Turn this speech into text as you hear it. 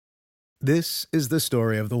This is the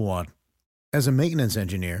story of the one. As a maintenance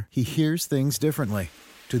engineer, he hears things differently.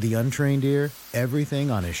 To the untrained ear,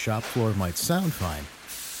 everything on his shop floor might sound fine,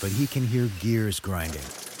 but he can hear gears grinding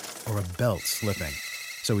or a belt slipping.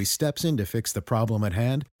 So he steps in to fix the problem at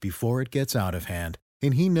hand before it gets out of hand.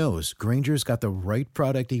 And he knows Grainger's got the right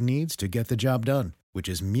product he needs to get the job done, which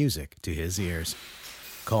is music to his ears.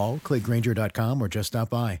 Call, click Grainger.com, or just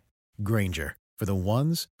stop by. Grainger, for the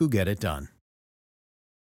ones who get it done.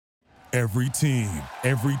 Every team,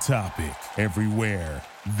 every topic, everywhere.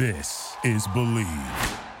 This is Believe.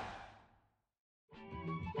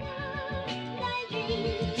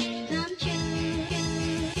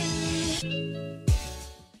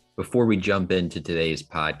 Before we jump into today's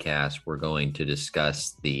podcast, we're going to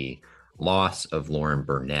discuss the loss of Lauren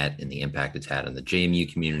Burnett and the impact it's had on the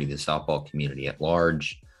JMU community, the softball community at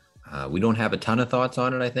large. We don't have a ton of thoughts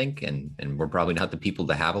on it, I think, and we're probably not the people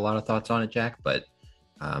to have a lot of thoughts on it, Jack, but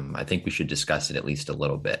I think we should discuss it at least a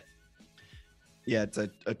little bit. Yeah, it's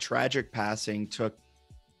a tragic passing, took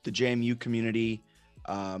the JMU community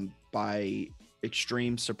by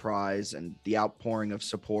extreme surprise, and the outpouring of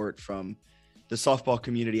support from the softball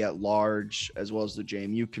community at large, as well as the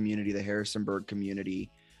JMU community, the Harrisonburg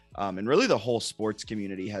community, and really the whole sports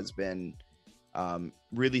community has been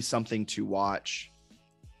really something to watch.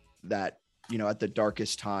 That, you know, at the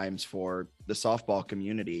darkest times for the softball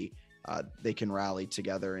community, they can rally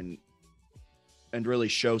together and really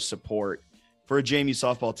show support for a JMU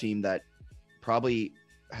softball team that probably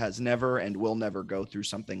has never and will never go through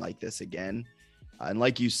something like this again. And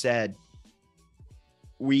like you said,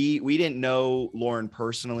 we didn't know Lauren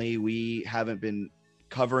personally. We haven't been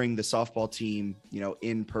covering the softball team, you know,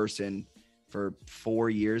 in person for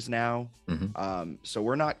 4 years now. Mm-hmm. So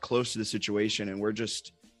we're not close to the situation, and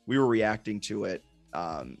we were reacting to it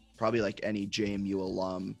probably like any JMU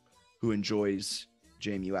alum who enjoys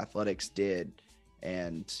JMU athletics did.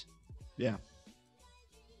 And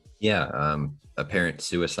apparent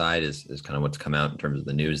suicide is kind of what's come out in terms of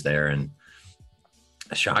the news there, and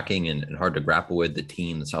shocking and hard to grapple with. The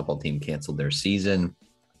softball team canceled their season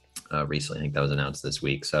recently. I think that was announced this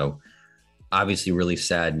week. So obviously really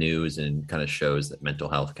sad news, and kind of shows that mental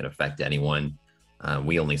health can affect anyone.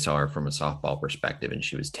 We only saw her from a softball perspective, and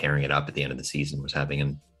she was tearing it up at the end of the season, was having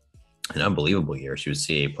an unbelievable year. She was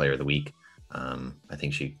CAA Player of the Week. I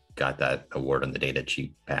think she got that award on the day that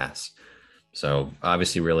she passed. So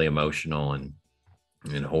obviously really emotional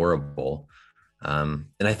and horrible. And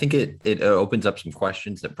I think it opens up some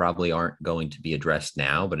questions that probably aren't going to be addressed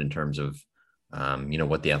now, but in terms of,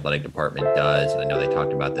 what the athletic department does. And I know they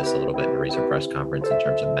talked about this a little bit in a recent press conference in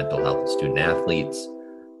terms of mental health of student athletes,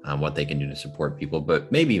 what they can do to support people,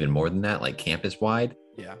 but maybe even more than that, like campus wide,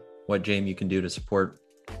 what JMU can do to support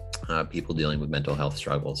people dealing with mental health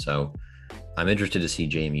struggles. So I'm interested to see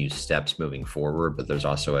JMU's steps moving forward, but there's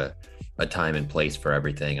also a time and place for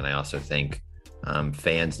everything. And I also think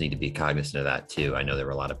fans need to be cognizant of that too. I know there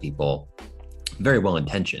were a lot of people, very well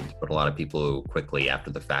intentioned, but a lot of people who quickly after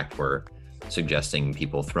the fact were suggesting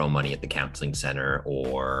people throw money at the counseling center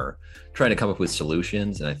or trying to come up with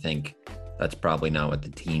solutions. And I think that's probably not what the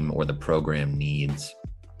team or the program needs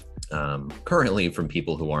currently from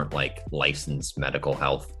people who aren't like licensed medical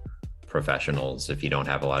health professionals. If you don't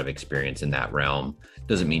have a lot of experience in that realm,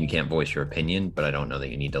 doesn't mean you can't voice your opinion, but I don't know that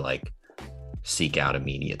you need to like seek out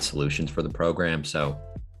immediate solutions for the program. So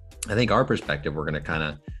I think our perspective, we're going to kind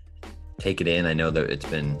of take it in. I know that it's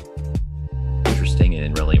been interesting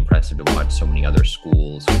and really impressive to watch so many other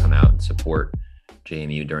schools come out and support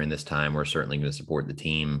JMU during this time. We're certainly going to support the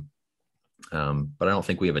team. But I don't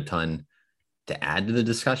think we have a ton to add to the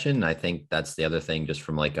discussion. I think that's the other thing, just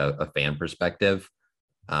from like a fan perspective.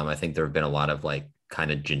 I think there have been a lot of like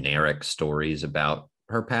kind of generic stories about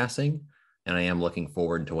her passing. And I am looking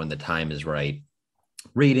forward to, when the time is right,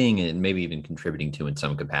 reading and maybe even contributing to in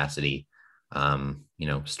some capacity,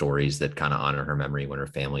 stories that kind of honor her memory when her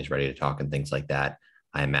family's ready to talk and things like that.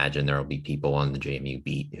 I imagine there will be people on the JMU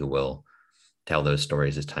beat who will tell those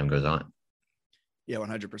stories as time goes on. Yeah,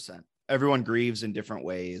 100%. Everyone grieves in different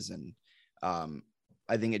ways. And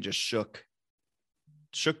I think it just shook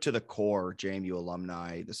to the core JMU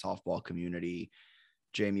alumni, the softball community,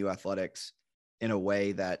 JMU athletics in a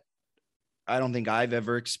way that I don't think I've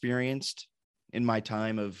ever experienced in my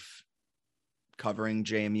time of covering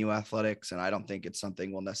JMU athletics. And I don't think it's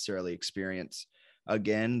something we'll necessarily experience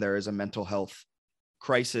again. There is a mental health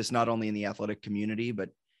crisis, not only in the athletic community, but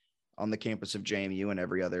on the campus of JMU and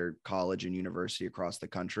every other college and university across the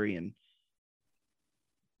country. And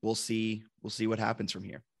we'll see what happens from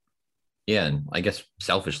here. Yeah. And I guess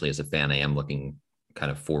selfishly as a fan, I am looking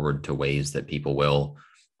kind of forward to ways that people will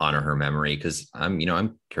honor her memory, because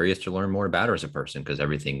I'm curious to learn more about her as a person, because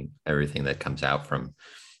everything that comes out from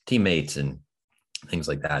teammates and things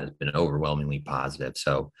like that has been overwhelmingly positive.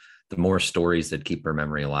 So the more stories that keep her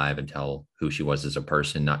memory alive and tell who she was as a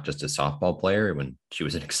person, not just a softball player, when she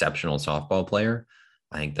was an exceptional softball player,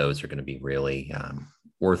 I think those are going to be really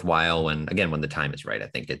worthwhile when the time is right. I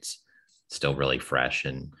think it's still really fresh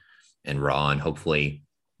and raw, and hopefully,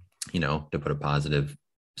 to put a positive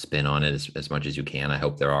spin on it as much as you can, I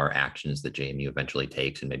hope there are actions that JMU eventually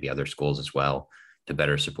takes, and maybe other schools as well, to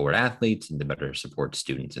better support athletes and to better support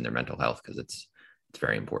students in their mental health, because it's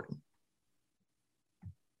very important.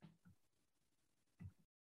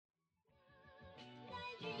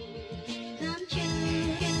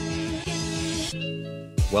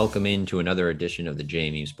 Welcome into another edition of the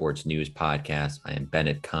JMU Sports News Podcast. I am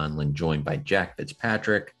Bennett Conlin, joined by Jack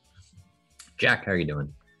Fitzpatrick. Jack, how are you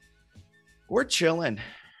doing? We're chilling.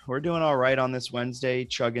 We're doing all right on this Wednesday,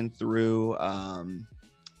 chugging through.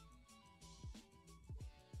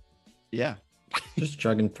 Just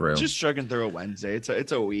chugging through. Just chugging through a Wednesday.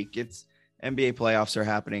 It's a week. It's NBA playoffs are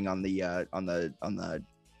happening on the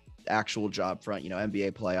actual job front.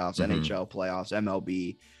 NBA playoffs, NHL playoffs,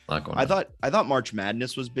 MLB. I thought March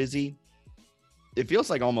Madness was busy. It feels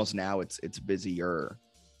like almost now it's busier.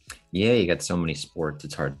 Yeah, you got so many sports.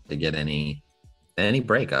 It's hard to get any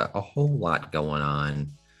break. A whole lot going on.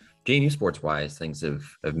 JMU sports wise, things have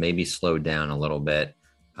maybe slowed down a little bit.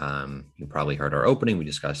 You probably heard our opening. We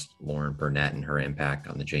discussed Lauren Burnett and her impact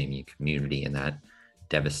on the JMU community and that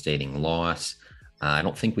devastating loss. I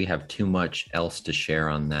don't think we have too much else to share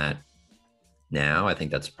on that now. I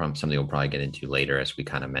think that's something we'll probably get into later, as we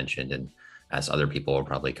kind of mentioned, and as other people will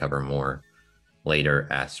probably cover more later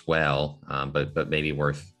as well. But maybe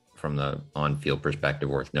from the on-field perspective,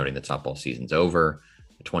 worth noting that softball season's over.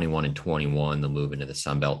 21 and 21, they'll move into the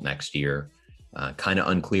Sun Belt next year. Kind of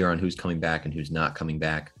unclear on who's coming back and who's not coming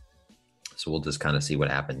back. So we'll just kind of see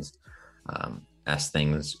what happens as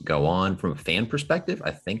things go on. From a fan perspective,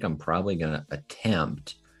 I think I'm probably going to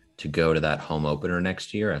attempt to go to that home opener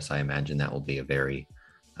next year, as I imagine that will be a very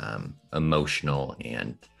emotional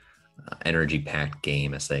and energy-packed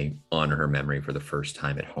game as they honor her memory for the first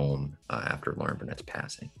time at home after Lauren Burnett's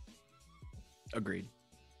passing. Agreed.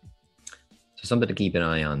 So something to keep an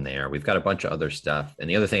eye on there. We've got a bunch of other stuff. And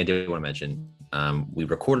the other thing I did want to mention, we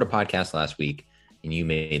recorded a podcast last week, and you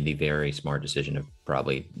made the very smart decision of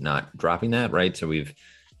probably not dropping that, right? So we've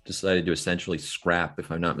decided to essentially scrap,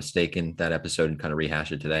 if I'm not mistaken, that episode and kind of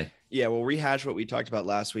rehash it today. Yeah, we'll rehash what we talked about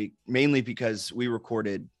last week, mainly because we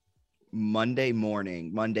recorded Monday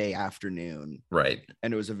afternoon. Right.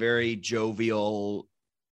 And it was a very jovial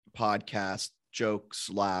podcast,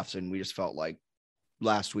 jokes, laughs, and we just felt like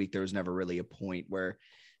last week there was never really a point where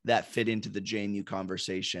that fit into the JMU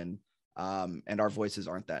conversation, and our voices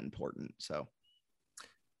aren't that important. So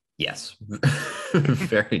yes,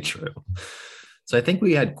 very true. So I think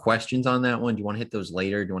we had questions on that one. Do you want to hit those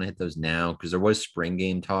later? Do you want to hit those now? Because there was spring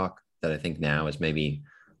game talk that I think now is maybe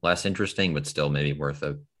less interesting, but still maybe worth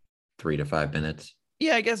a 3 to 5 minutes.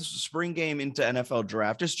 Yeah, I guess spring game into NFL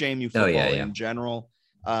draft, just JMU football in general.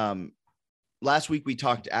 Last week we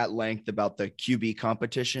talked at length about the QB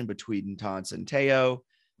competition between Tance and Teo.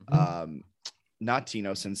 Not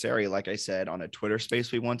Tino Sinceri, like I said on a Twitter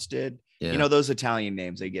space we once did. Yeah. Those Italian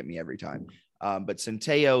names, they get me every time. But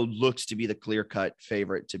Centeo looks to be the clear-cut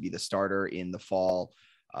favorite to be the starter in the fall,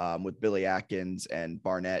 with Billy Atkins and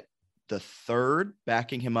Barnett the third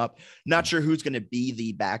backing him up. Not sure who's going to be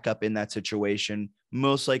the backup in that situation.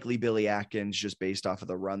 Most likely Billy Atkins, just based off of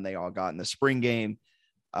the run they all got in the spring game.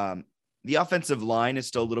 The offensive line is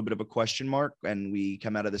still a little bit of a question mark, and we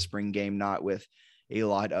come out of the spring game not with a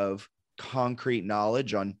lot of concrete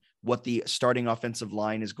knowledge on what the starting offensive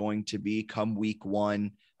line is going to be come week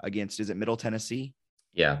 1 against, is it Middle Tennessee?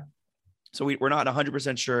 Yeah. So we're not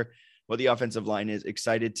 100% sure what the offensive line is.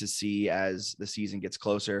 Excited to see as the season gets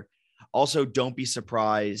closer. Also, don't be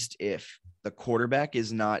surprised if the quarterback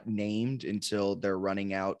is not named until they're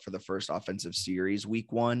running out for the first offensive series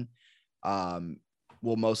week 1.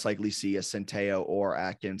 We'll most likely see a Centeo or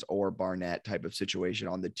Atkins or Barnett type of situation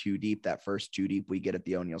on the 2 deep, that first 2 deep we get at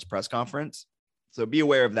the O'Neill's press conference. So be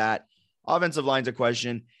aware of that. Offensive line's a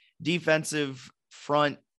question. Defensive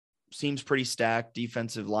front seems pretty stacked.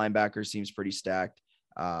 Defensive linebacker seems pretty stacked.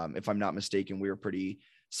 If I'm not mistaken, we were pretty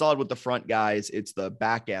solid with the front guys. It's the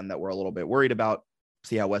back end that we're a little bit worried about.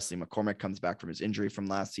 See how Wesley McCormick comes back from his injury from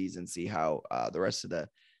last season. See how the rest of the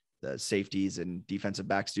safeties and defensive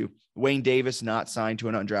backs do. Wayne Davis not signed to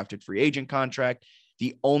an undrafted free agent contract.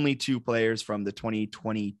 The only 2 players from the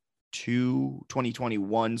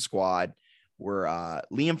 2021 squad were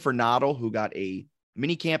Liam Fernadel, who got a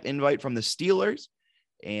minicamp invite from the Steelers,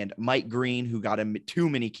 and Mike Green, who got him 2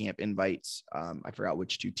 minicamp invites. I forgot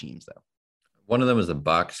which 2 teams though. One of them was the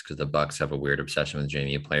Bucks, because the Bucks have a weird obsession with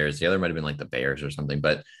JMU players. The other might have been like the Bears or something.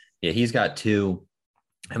 But yeah, he's got 2.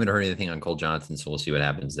 I haven't heard anything on Cole Johnson, so we'll see what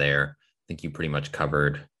happens there. I think you pretty much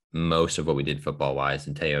covered most of what we did football wise.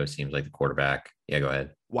 And Teo seems like the quarterback. Yeah, go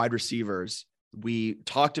ahead. Wide receivers. We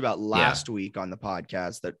talked about last week on the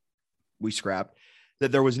podcast that we scrapped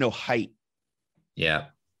that there was no height. Yeah.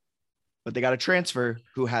 But they got a transfer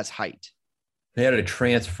who has height. They had a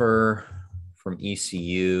transfer from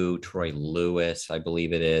ECU, Troy Lewis, I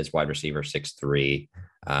believe it is, wide receiver 6'3".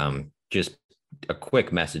 Just a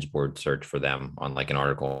quick message board search for them on like an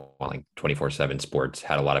article on like 24/7 Sports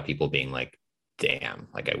had a lot of people being like, damn,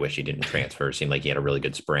 like I wish he didn't transfer. It seemed like he had a really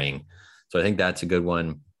good spring. So I think that's a good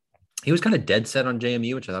one. He was kind of dead set on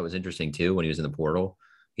JMU, which I thought was interesting too. When he was in the portal,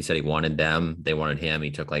 he said he wanted them. They wanted him.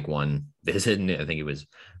 He took like one visit and I think he was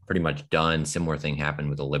pretty much done. Similar thing happened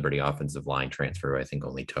with the Liberty offensive line transfer. I think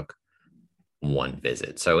only took one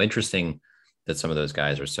visit. So interesting that some of those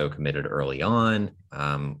guys are so committed early on.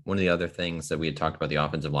 One of the other things that we had talked about the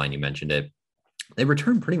offensive line, you mentioned it, they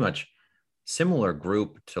returned pretty much similar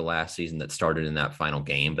group to last season that started in that final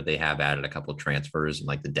game, but they have added a couple of transfers, and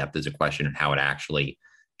like the depth is a question, and how it actually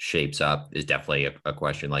shapes up is definitely a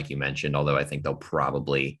question, like you mentioned, although I think they'll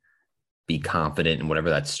probably be confident in whatever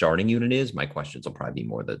that starting unit is. My questions will probably be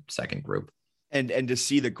more the second group. And to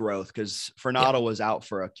see the growth, because Fernando was out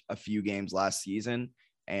for a few games last season,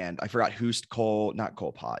 and I forgot not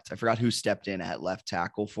Cole Potts. I forgot who stepped in at left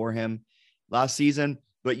tackle for him last season,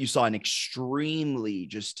 but you saw an extremely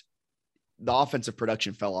the offensive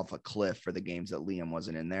production fell off a cliff for the games that Liam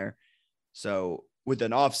wasn't in there. So with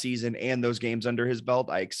an off season and those games under his belt,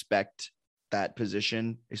 I expect that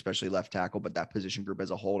position, especially left tackle, but that position group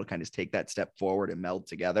as a whole to kind of take that step forward and meld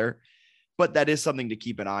together. But that is something to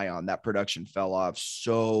keep an eye on. That production fell off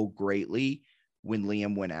so greatly when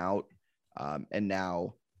Liam went out. And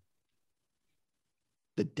now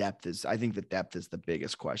I think the depth is the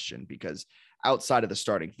biggest question, because outside of the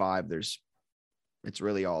starting 5, it's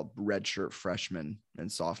really all redshirt freshmen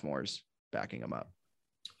and sophomores backing them up.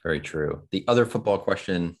 Very true. The other football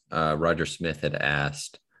question, Roger Smith had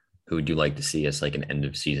asked, who would you like to see as like an end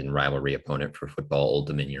of season rivalry opponent for football, Old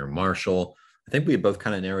Dominion or Marshall? I think we both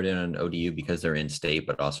kind of narrowed in on ODU because they're in state,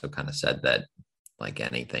 but also kind of said that like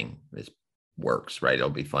anything works, right?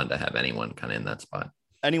 It'll be fun to have anyone kind of in that spot.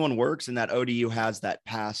 Anyone works, and that ODU has that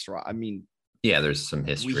past. I mean, yeah, there's some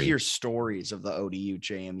history. We hear stories of the ODU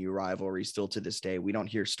JMU rivalry still to this day. We don't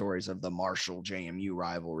hear stories of the Marshall JMU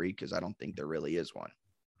rivalry because I don't think there really is one.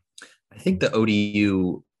 I think the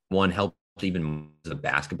ODU one helped even the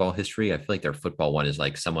basketball history. I feel like their football one is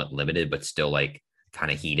like somewhat limited, but still like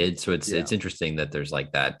kind of heated. So it's interesting that there's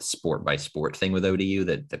like that sport by sport thing with ODU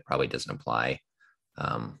that probably doesn't apply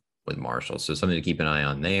with Marshall. So something to keep an eye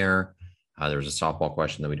on there. There was a softball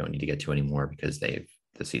question that we don't need to get to anymore because the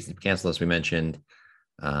season's canceled, as we mentioned.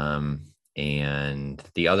 And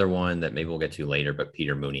the other one that maybe we'll get to later, but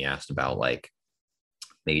Peter Mooney asked about like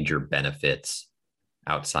major benefits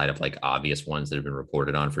outside of like obvious ones that have been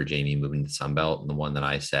reported on for Jamie moving to the Sun Belt. And the one that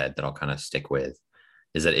I said that I'll kind of stick with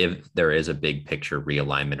is that if there is a big picture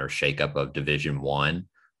realignment or shakeup of Division I,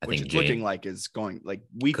 I think it's looking like it's going like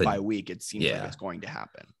week by week. It seems like it's going to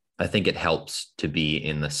happen. I think it helps to be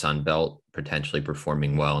in the Sun Belt, potentially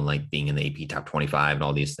performing well and like being in the AP top 25 and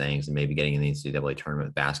all these things, and maybe getting in the NCAA tournament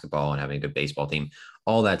with basketball and having a good baseball team.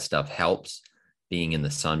 All that stuff helps. Being in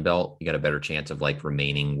the Sun Belt, you got a better chance of like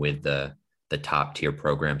remaining with the top tier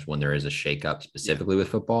programs when there is a shakeup specifically with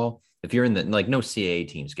football. If you're in the like no CAA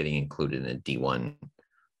teams getting included in a D1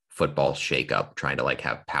 football shakeup, trying to like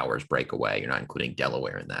have powers break away. You're not including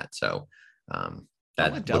Delaware in that. So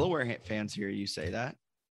that Delaware fans hear you say that.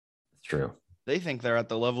 True. They think they're at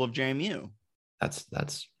the level of JMU. That's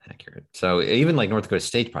accurate. So even like North Dakota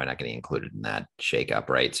State's probably not getting included in that shakeup,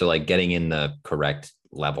 right? So like getting in the correct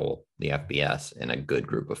level, the FBS in a good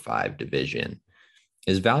group of 5 division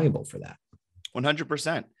is valuable for that.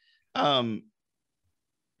 100%.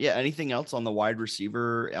 Yeah. Anything else on the wide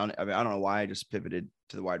receiver? I don't know why I just pivoted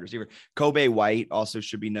to the wide receiver. Kobe White also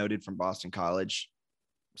should be noted from Boston College.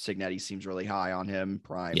 Signetti seems really high on him,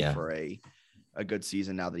 prime for a good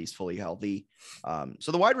season now that he's fully healthy.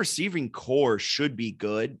 So the wide receiving core should be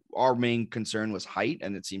good. Our main concern was height,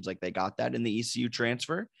 and it seems like they got that in the ECU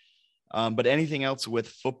transfer. But anything else with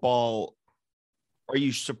football? Are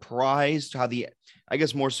you surprised how I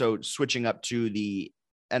guess more so switching up to the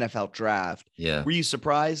NFL draft? Yeah. Were you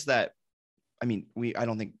surprised that, I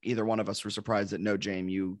don't think either one of us were surprised that no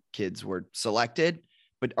JMU kids were selected,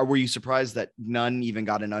 But were you surprised that none even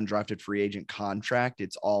got an undrafted free agent contract?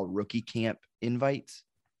 It's all rookie camp invites.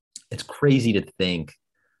 It's crazy to think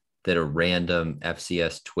that a random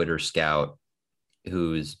FCS Twitter scout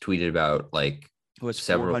who's tweeted about like Who has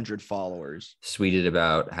several 400 followers, tweeted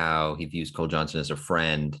about how he views Cole Johnson as a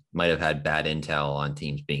friend, might have had bad intel on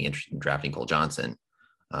teams being interested in drafting Cole Johnson.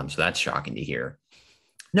 So that's shocking to hear.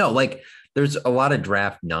 No, like there's a lot of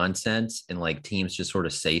draft nonsense and like teams just sort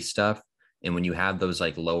of say stuff. And when you have those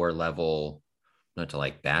like lower level, not to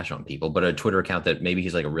like bash on people, but a Twitter account that maybe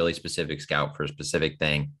he's like a really specific scout for a specific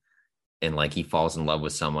thing. And like he falls in love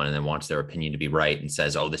with someone and then wants their opinion to be right and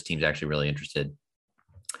says, oh, this team's actually really interested.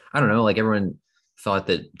 I don't know. Like everyone thought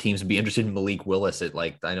that teams would be interested in Malik Willis.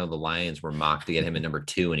 I know the Lions were mocked to get him at number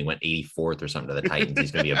 2 and he went 84th or something to the Titans.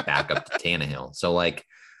 He's going to be a backup to Tannehill. So like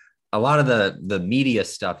a lot of the media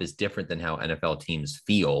stuff is different than how NFL teams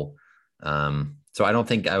feel. So I don't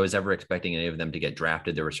think I was ever expecting any of them to get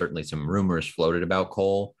drafted. There were certainly some rumors floated about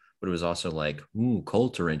Cole, but it was also like, ooh,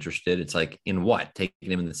 Colts are interested. It's like, in what?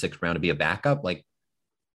 Taking him in the 6th round to be a backup? Like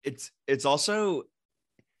it's also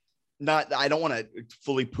not, I don't want to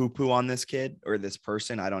fully poo-poo on this kid or this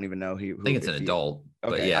person. I don't even know who I think it's an adult.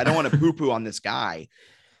 Okay. But yeah. I don't want to poo-poo on this guy,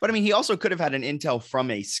 but I mean, he also could have had an intel from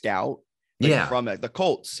a scout, from the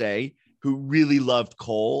Colts, say, who really loved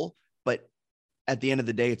Cole. But at the end of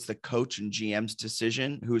the day, it's the coach and GM's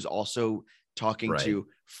decision, who's also talking to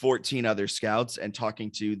 14 other scouts and talking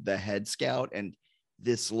to the head scout. And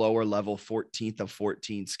this lower level 14th of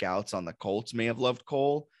 14 scouts on the Colts may have loved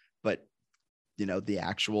Cole, but the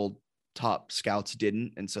actual top scouts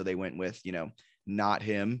didn't. And so they went with, not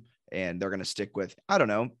him. And they're going to stick with, I don't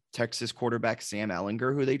know, Texas quarterback Sam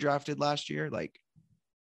Ehlinger, who they drafted last year. Like,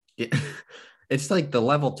 it's like the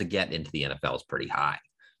level to get into the NFL is pretty high.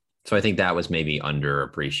 So I think that was maybe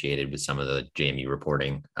underappreciated with some of the JMU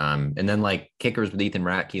reporting. And then like kickers with Ethan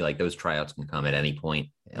Ratke, like those tryouts can come at any point.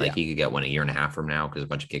 Like he could get one a year and a half from now because a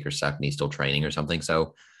bunch of kickers suck and he's still training or something.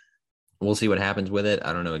 So we'll see what happens with it.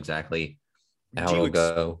 I don't know exactly how it'll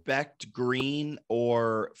go. Expect Green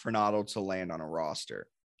or Fernando to land on a roster?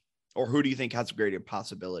 Or who do you think has a greater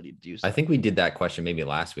possibility to do so? I think we did that question maybe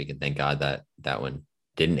last week, and thank God that one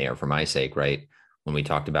didn't air for my sake, right? When we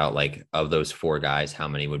talked about like of those 4 guys, how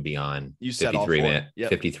many would be on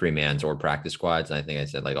 53 mans or practice squads. And I think I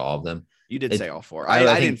said like all of them. You did say all 4.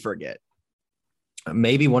 I didn't forget.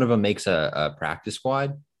 Maybe one of them makes a practice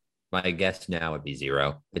squad. My guess now would be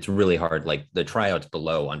 0. It's really hard. Like the tryouts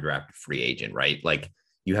below undrafted free agent, right? Like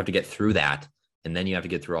you have to get through that. And then you have to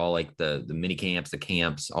get through all like the mini camps, the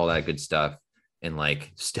camps, all that good stuff, and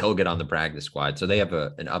like still get on the practice squad. So they have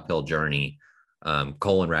an uphill journey.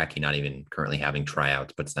 Cole and Ratke not even currently having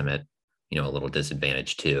tryouts puts them at, a little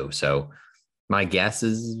disadvantage too. So my guess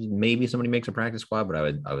is maybe somebody makes a practice squad, but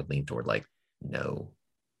I would lean toward like, no.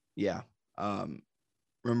 Yeah.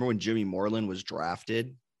 Remember when Jimmy Moreland was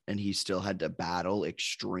drafted and he still had to battle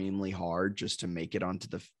extremely hard just to make it onto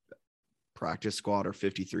the practice squad or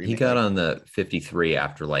 53? He got on the 53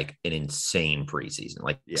 after like an insane preseason,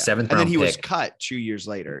 like 7th round. And then he pick. was cut 2 years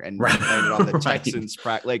later and landed on the Texans.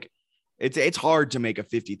 Like it's hard to make a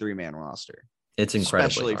 53-man roster. It's incredibly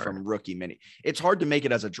especially hard. From rookie mini. It's hard to make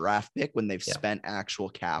it as a draft pick when they've spent actual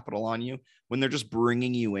capital on you. When they're just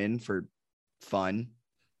bringing you in for fun,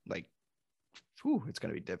 like, it's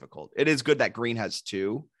going to be difficult. It is good that Green has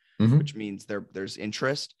 2, which means there's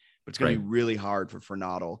interest, but it's going to be really hard for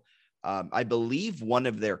Fernando. I believe one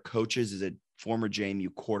of their coaches is a former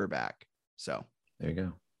JMU quarterback. So there you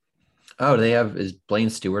go. Oh, is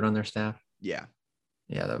Blaine Stewart on their staff? Yeah.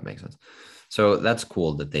 Yeah, that would make sense. So that's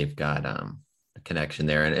cool that they've got a connection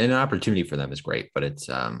there, and an opportunity for them is great, but it's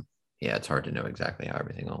it's hard to know exactly how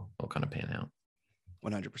everything will kind of pan out.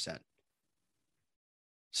 100%.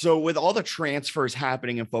 So with all the transfers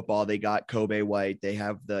happening in football, they got Kobe White. They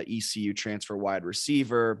have the ECU transfer wide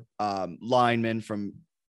receiver, lineman from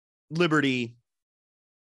Liberty.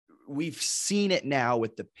 We've seen it now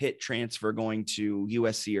with the Pitt transfer going to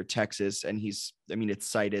USC or Texas. And it's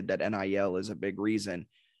cited that NIL is a big reason.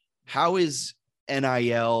 How is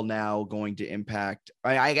NIL now going to impact?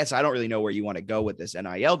 I guess I don't really know where you want to go with this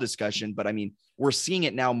NIL discussion, but we're seeing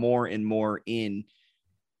it now more and more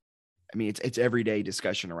it's everyday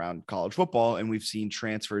discussion around college football, and we've seen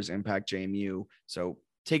transfers impact JMU. So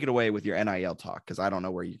take it away with your NIL talk, because I don't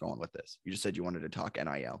know where you're going with this. You just said you wanted to talk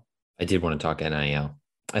NIL. I did want to talk NIL.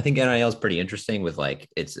 I think NIL is pretty interesting with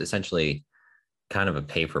it's essentially kind of a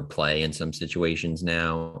pay for play in some situations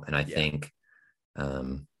now. And I think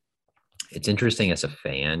it's interesting as a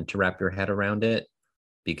fan to wrap your head around it,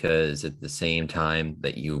 because at the same time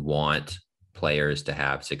that you want players to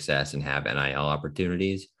have success and have NIL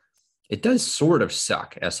opportunities, it does sort of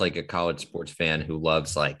suck as like a college sports fan who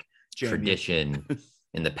loves like JMU. tradition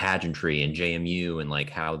and the pageantry and JMU and like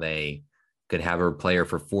how they could have a player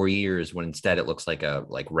for 4 years when instead it looks like a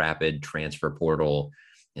like rapid transfer portal.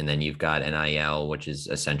 And then you've got NIL, which is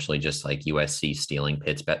essentially just like USC stealing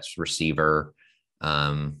Pitt's best receiver.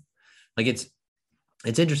 Like it's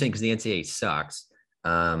interesting because the NCAA sucks.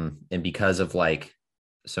 And because of like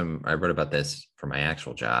I wrote about this for my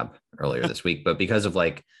actual job earlier this week, but because of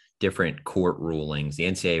like different court rulings, the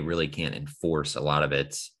NCAA really can't enforce a lot of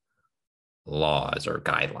its laws or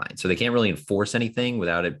guidelines. So they can't really enforce anything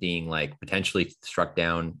without it being like potentially struck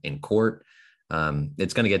down in court.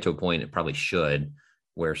 It's going to get to a point, it probably should,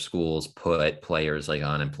 where schools put players like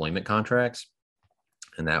on employment contracts.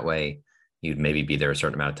 And that way you'd maybe be there a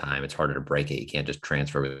certain amount of time. It's harder to break it. You can't just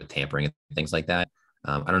transfer with tampering and things like that.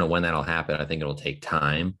 I don't know when that'll happen. I think it'll take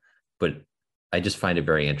time, but I just find it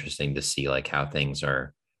very interesting to see like how things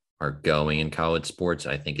are going in college sports.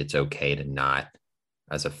 I think it's okay to not,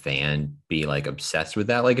 as a fan, be like obsessed with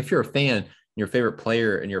that. Like if you're a fan, your favorite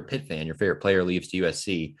player, and you're a Pitt fan, your favorite player leaves to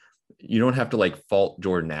USC, you don't have to like fault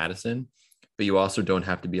Jordan Addison, but you also don't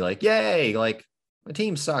have to be like, yay, like my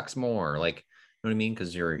team sucks more. Like, you know what I mean?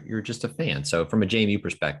 Because you're just a fan. So from a JMU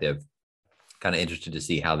perspective, kind of interested to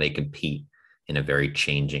see how they compete in a very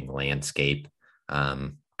changing landscape.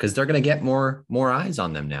 Because they're going to get more eyes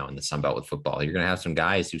on them now in the Sun Belt with football. You're going to have some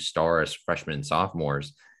guys who star as freshmen and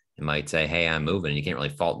sophomores and might say, hey, I'm moving. And you can't really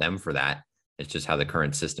fault them for that. It's just how the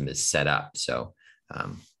current system is set up. So I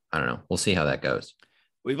don't know. We'll see how that goes.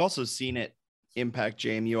 We've also seen it impact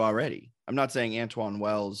JMU already. I'm not saying Antoine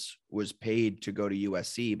Wells was paid to go to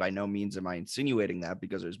USC. By no means am I insinuating that,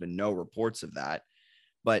 because there's been no reports of that.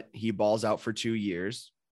 But he balls out for 2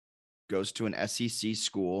 years, goes to an SEC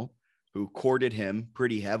school who courted him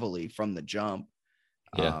pretty heavily from the jump.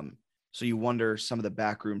 Yeah. So you wonder some of the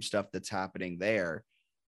backroom stuff that's happening there.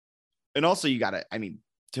 And also you got to, I mean,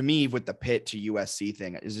 to me, with the Pitt to USC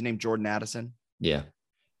thing, is his name Jordan Addison? Yeah.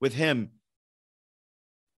 With him,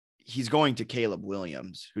 he's going to Caleb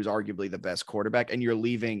Williams, who's arguably the best quarterback. And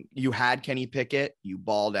you had Kenny Pickett, you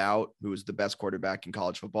balled out, who was the best quarterback in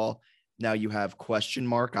college football. Now you have question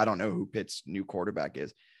mark. I don't know who Pitt's new quarterback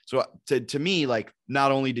is. So to me, like,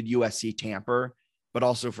 not only did USC tamper, but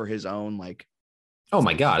also for his own, like, oh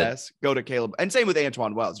my God, go to Caleb. And same with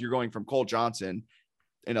Antoine Wells. You're going from Cole Johnson,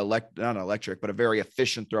 not electric, but a very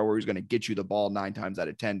efficient thrower who's going to get you the ball 9 times out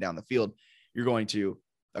of 10 down the field. You're going to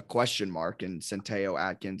a question mark in Centeo,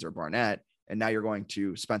 Atkins, or Barnett. And now you're going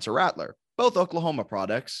to Spencer Rattler, both Oklahoma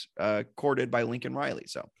products, courted by Lincoln Riley.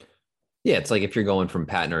 So yeah, it's like if you're going from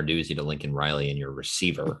Pat Narduzzi to Lincoln Riley and your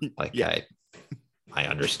receiver, like yeah. I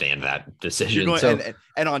understand that decision.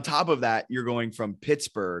 And on top of that, you're going from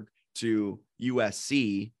Pittsburgh to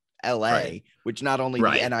USC, LA, right, which not only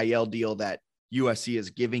the NIL deal that USC is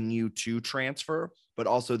giving you to transfer, but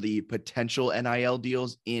also the potential NIL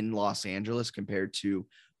deals in Los Angeles compared to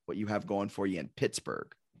what you have going for you in Pittsburgh.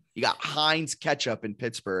 You got Heinz ketchup in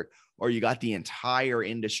Pittsburgh, or you got the entire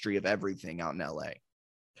industry of everything out in LA.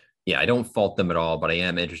 Yeah, I don't fault them at all, but I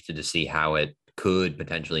am interested to see how it could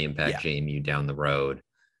potentially impact JMU down the road.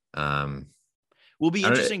 Will be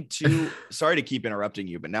interesting too. Sorry to keep interrupting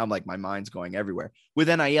you, but now I'm like, my mind's going everywhere with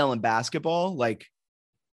NIL and basketball. Like,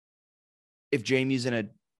 if JMU's in a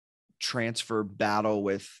transfer battle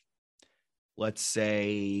with, let's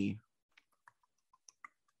say,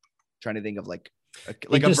 trying to think of like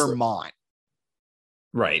a Vermont,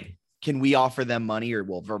 right? Can we offer them money, or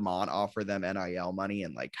will Vermont offer them NIL money?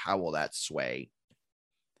 And like, how will that sway?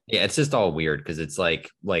 Yeah, it's just all weird because it's like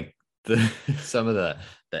some of the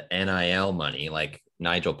NIL money, like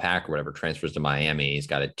Nigel Pack or whatever, transfers to Miami. He's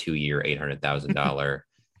got a 2-year, $800,000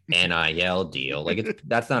 NIL deal. Like,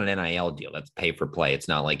 that's not an NIL deal. That's pay for play. It's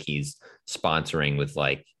not like he's sponsoring with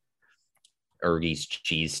like Ergie's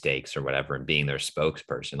cheesesteaks or whatever and being their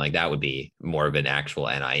spokesperson. Like, that would be more of an actual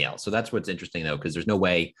NIL. So that's what's interesting though, because there's no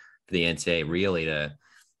way for the NCAA really to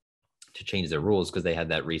change their rules, because they had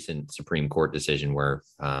that recent Supreme Court decision where,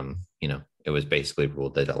 it was basically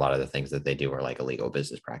ruled that a lot of the things that they do are like illegal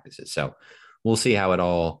business practices. So we'll see how it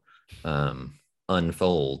all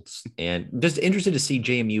unfolds. And just interested to see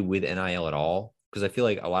JMU with NIL at all, because I feel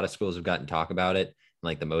like a lot of schools have gotten talk about it.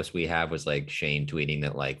 Like, the most we have was like Shane tweeting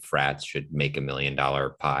that like frats should make $1 million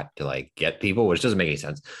pot to like get people, which doesn't make any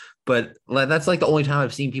sense. But that's like the only time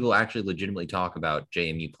I've seen people actually legitimately talk about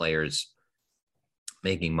JMU players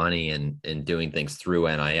making money and doing things through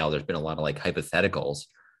NIL. There's been a lot of like hypotheticals,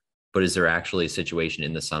 but is there actually a situation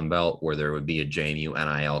in the Sun Belt where there would be a JMU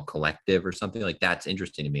NIL collective or something like that's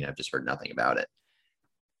interesting to me? And I've just heard nothing about it.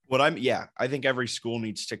 I think every school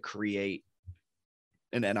needs to create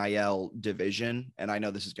an NIL division. And I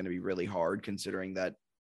know this is going to be really hard considering that,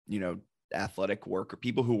 athletic work or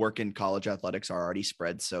people who work in college athletics are already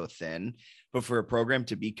spread so thin. But for a program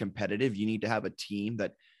to be competitive, you need to have a team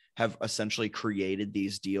that have essentially created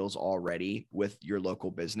these deals already with your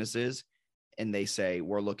local businesses. And they say,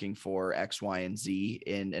 we're looking for X, Y, and Z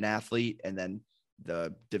in an athlete. And then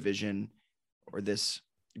the division or this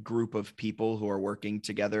group of people who are working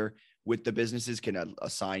together with the businesses can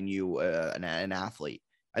assign you an athlete.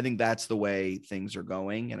 I think that's the way things are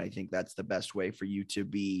going. And I think that's the best way for you to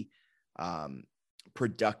be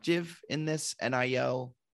productive in this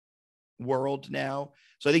NIL world now.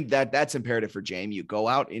 So I think that's imperative for JMU. Go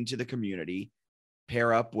out into the community,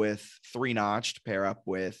 pair up with Three Notched, pair up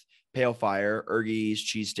with Pale Fire, Ergie's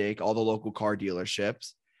Cheesesteak, all the local car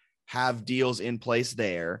dealerships, have deals in place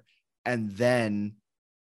there. And then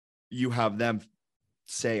you have them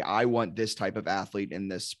say, I want this type of athlete in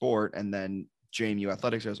this sport. And then JMU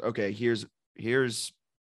Athletics says, okay, here's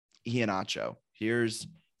Iheanacho. Here's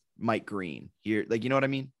Mike Green here. Like, you know what I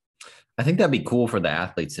mean? I think that'd be cool for the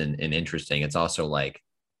athletes and interesting. It's also like,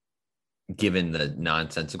 given the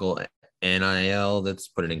nonsensical NIL that's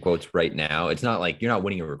put it in quotes right now, it's not like you're not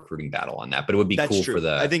winning a recruiting battle on that, but it would be cool for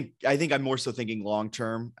the. I think I'm more so thinking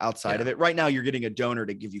long-term outside of it. Right now, you're getting a donor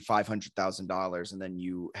to give you $500,000 and then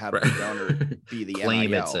you have the donor be the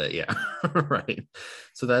claim NIL. Right.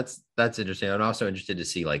 So that's interesting. I'm also interested to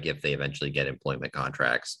see like if they eventually get employment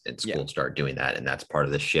contracts and schools start doing that. And that's part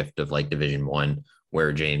of the shift of like Division I,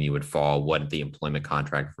 where JMU would fall, what the employment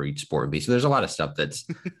contract for each sport would be. So there's a lot of stuff that's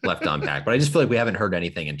left unpacked, but I just feel like we haven't heard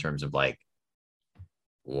anything in terms of like,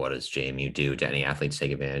 what does JMU do to any athletes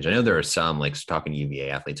take advantage? I know there are some, like talking to UVA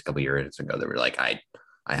athletes a couple of years ago, that were like, I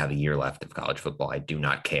have a year left of college football. I do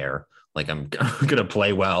not care. Like I'm going to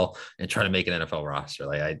play well and try to make an NFL roster.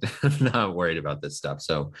 Like I'm not worried about this stuff.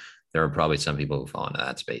 So there are probably some people who fall into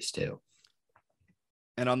that space too.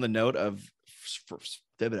 And on the note of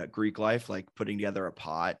Greek life, like putting together a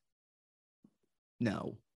pot.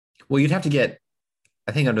 No. Well, you'd have to get,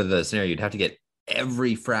 I think under the scenario, you'd have to get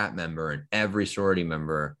every frat member and every sorority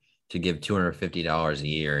member to give $250 a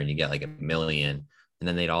year, and you get like $1 million, and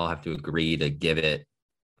then they'd all have to agree to give it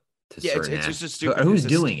to certain. It's just a stupid. Who's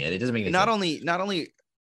doing it? It doesn't make any sense. Not only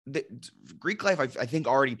the Greek life, I think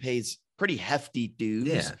already pays pretty hefty dues.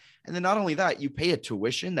 Yeah. And then not only that, you pay a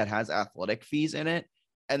tuition that has athletic fees in it.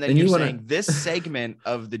 And then you're saying this segment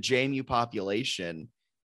of the JMU population,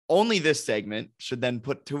 only this segment should then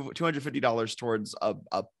put $250 towards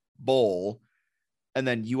a bowl. And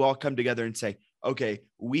then you all come together and say, okay,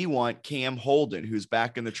 we want Cam Holden, who's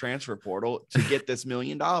back in the transfer portal, to get this $1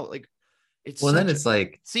 million. Like,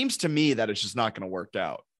 seems to me that it's just not going to work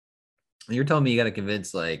out. You're telling me you got to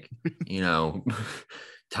convince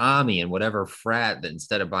Tommy and whatever frat that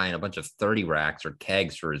instead of buying a bunch of 30 racks or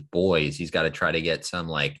kegs for his boys, he's got to try to get some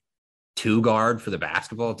like 2-guard for the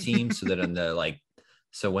basketball team so that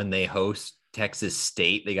so when they host Texas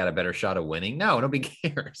State, they got a better shot of winning. No, nobody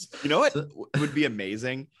cares. You know what would be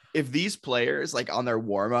amazing if these players, like on their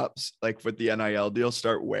warm-ups, like with the NIL deal,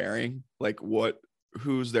 start wearing like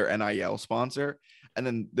who's their NIL sponsor. And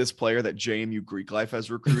then this player that JMU Greek Life has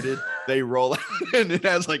recruited, they roll out and it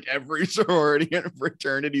has like every sorority and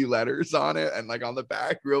fraternity letters on it. And like on the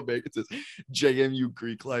back, real big, it says JMU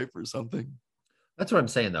Greek Life or something. That's what I'm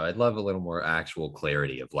saying, though. I'd love a little more actual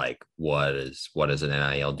clarity of like, what does an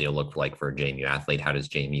NIL deal look like for a JMU athlete? How does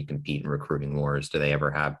JMU compete in recruiting wars? Do they ever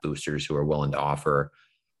have boosters who are willing to offer?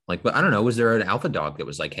 Like, but I don't know. Was there an alpha dog that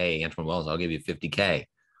was like, hey, Antoine Wells, I'll give you $50K?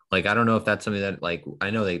 Like, I don't know if that's something that, like, I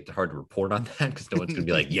know it's hard to report on that because no one's going to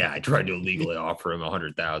be like, yeah, I tried to illegally offer him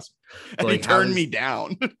 $100,000. And like, he turned me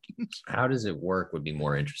down. How does it work would be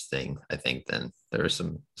more interesting, I think, than there are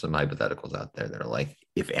some hypotheticals out there that are like,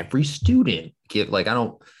 if every student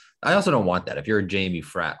I also don't want that. If you're a JMU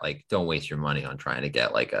frat, like, don't waste your money on trying to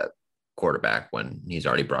get like a quarterback when he's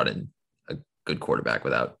already brought in a good quarterback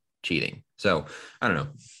without cheating. So I don't know,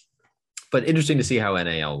 but interesting to see how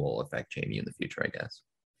NIL will affect JMU in the future, I guess.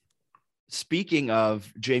 Speaking of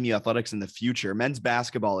JMU athletics in the future, men's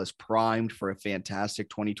basketball is primed for a fantastic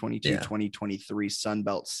 2022-2023 Sun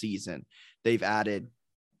Belt season. They've added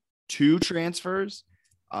 2 transfers.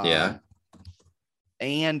 And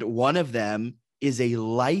one of them is a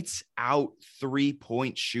lights out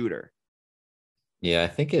 3-point shooter. Yeah, I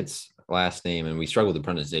think it's last name, and we struggled with the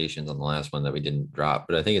pronunciations on the last one that we didn't drop,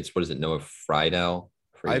 but I think it's, Noah Friedel?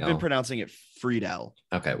 I've been pronouncing it Friedel.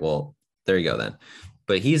 Okay, well, there you go then.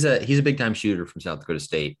 But he's a big time shooter from South Dakota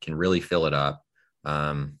State, can really fill it up.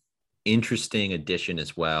 Interesting addition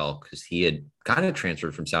as well, because he had kind of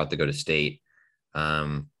transferred from South Dakota State.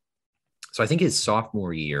 So I think his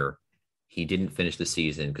sophomore year, He didn't finish the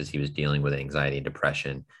season because he was dealing with anxiety and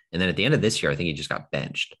depression. And then at the end of this year, I think he just got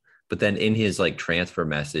benched. But then in his like transfer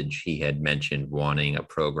message, he had mentioned wanting a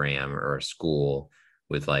program or a school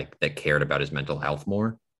with like that cared about his mental health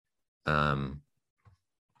more.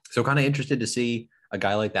 So kind of interested to see a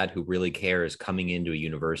guy like that who really cares coming into a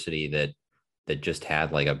university that just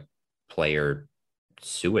had like a player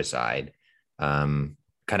suicide. Kind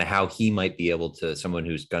of how he might be able to, someone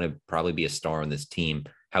who's going to probably be a star on this team,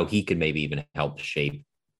 how he could maybe even help shape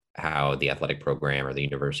how the athletic program or the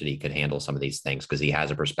university could handle some of these things, because he has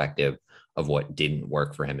a perspective of what didn't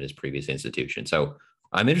work for him in his previous institution. So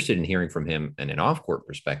I'm interested in hearing from him and an off-court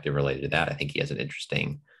perspective related to that. I think he has an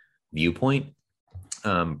interesting viewpoint.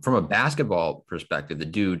 From a basketball perspective, the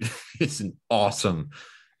dude is an awesome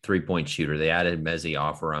three-point shooter. They added Mezi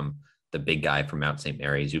Offerum, the big guy from Mount St.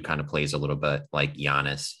 Mary's, who kind of plays a little bit like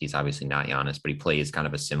Giannis. He's obviously not Giannis, but he plays kind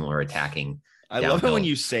of a similar attacking. I love it when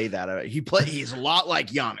you say that. He's a lot like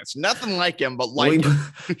Giannis, nothing like him, but like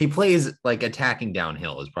he plays like attacking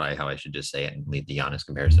downhill is probably how I should just say it and leave the Giannis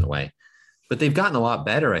comparison away. But they've gotten a lot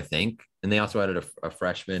better, I think. And they also added a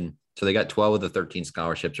freshman. So they got 12 of the 13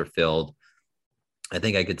 scholarships are filled. I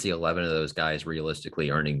think I could see 11 of those guys realistically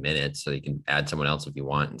earning minutes. So you can add someone else if you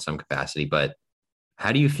want in some capacity. But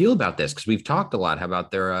how do you feel about this? Because we've talked a lot how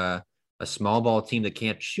about they're a small ball team that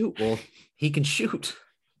can't shoot. Well, he can shoot.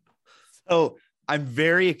 So I'm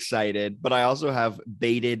very excited, but I also have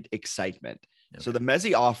bated excitement. Okay. So the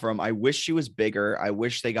Mezi Offerum, I wish she was bigger. I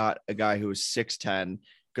wish they got a guy who was 6'10",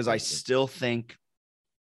 because I still think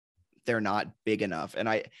they're not big enough.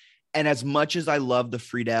 And as much as I love the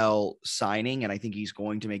Friedel signing, and I think he's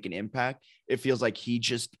going to make an impact, it feels like he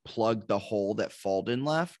just plugged the hole that Falden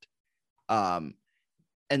left.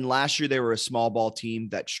 And last year they were a small ball team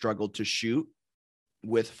that struggled to shoot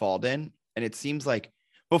with Falden. And it seems like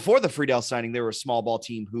before the Friedel signing, they were a small ball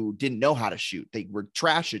team who didn't know how to shoot. They were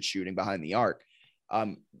trash at shooting behind the arc,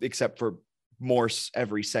 except for Morse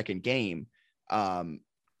every second game. And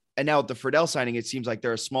now with the Friedel signing, it seems like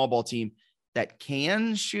they're a small ball team that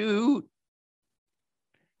can shoot.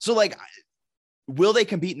 So like, will they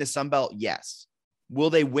compete in the Sun Belt? Yes. Will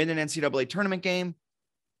they win an NCAA tournament game?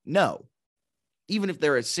 No. Even if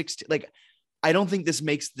they're a 16, like, I don't think this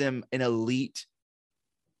makes them an elite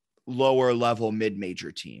lower level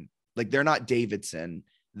mid-major team. Like, they're not Davidson.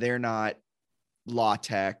 They're not La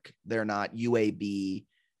Tech. They're not UAB,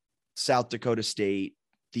 South Dakota State,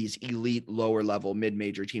 these elite lower level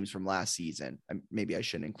mid-major teams from last season. Maybe I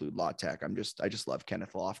shouldn't include La Tech. I just love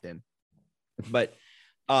Kenneth Lofton, but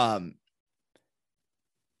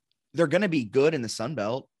they're going to be good in the Sun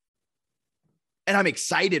Belt. And I'm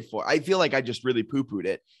excited for, I feel like I just really poo-pooed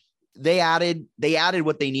it. They added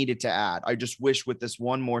what they needed to add. I just wish with this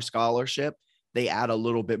one more scholarship, they add a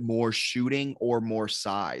little bit more shooting or more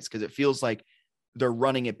size, because it feels like they're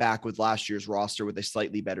running it back with last year's roster with a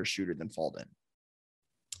slightly better shooter than Falden.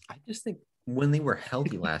 I just think when they were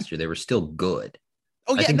healthy last year, they were still good.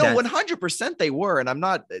 Oh yeah, no, 100% they were. And I'm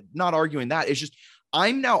not arguing that. It's just,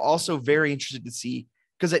 I'm now also very interested to see,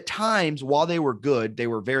 because at times while they were good, they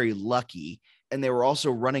were very lucky. And they were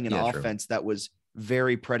also running an offense that was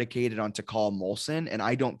very predicated on Takal Molson. And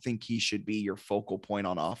I don't think he should be your focal point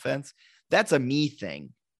on offense. That's a me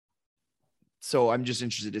thing. So I'm just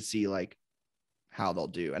interested to see like how they'll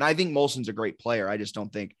do. And I think Molson's a great player. I just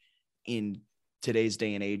don't think in today's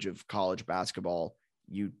day and age of college basketball,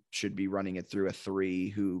 you should be running it through a three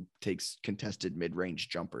who takes contested mid-range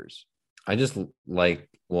jumpers. I just like,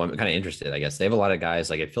 well, I'm kind of interested, I guess. They have a lot of guys.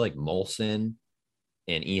 Like, I feel like Molson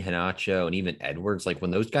and Iheanacho and even Edwards, like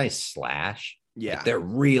when those guys slash, like, they're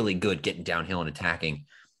really good getting downhill and attacking.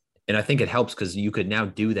 And I think it helps because you could now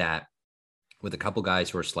do that with a couple guys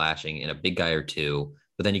who are slashing and a big guy or two,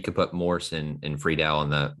 but then you could put Morse and Friedel on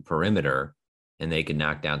the perimeter and they can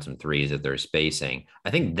knock down some threes if they're spacing. I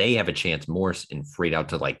think they have a chance, Morse and Friedel,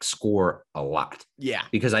 to like score a lot. Yeah.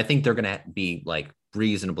 Because I think they're going to be like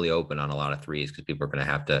reasonably open on a lot of threes because people are going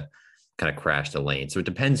to have to kind of crash the lane. So it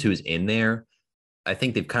depends who's in there. I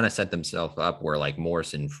think they've kind of set themselves up where like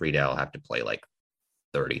Morse and Friedel have to play like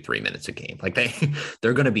 33 minutes a game. Like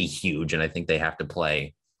they're going to be huge. And I think they have to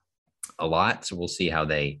play a lot. So we'll see how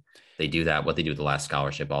they do that, what they do with the last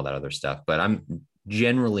scholarship, all that other stuff. But I'm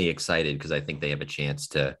generally excited because I think they have a chance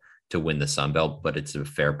to win the Sun Belt, but it's a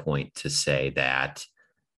fair point to say that,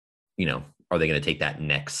 you know, are they going to take that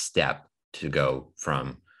next step to go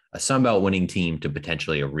from a Sun Belt winning team to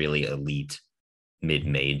potentially a really elite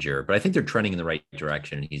mid-major? But I think they're trending in the right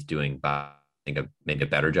direction. He's doing, I think, maybe a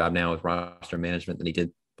better job now with roster management than he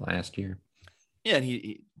did last year. Yeah. And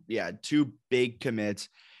he had two big commits.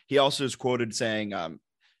 He also is quoted saying,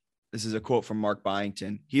 This is a quote from Mark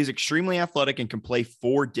Byington. He is extremely athletic and can play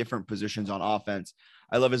 4 different positions on offense.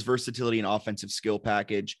 I love his versatility and offensive skill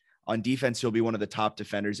package. On defense, he'll be one of the top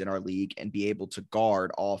defenders in our league and be able to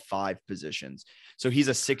guard all 5 positions. So he's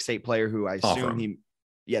a 6'8" player who I assume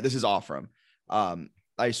this is Offram.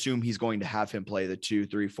 I assume he's going to have him play the 2,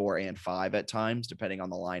 3, 4, and 5 at times, depending on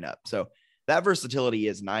the lineup. So that versatility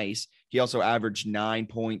is nice. He also averaged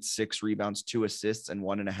 9.6 rebounds, 2 assists, and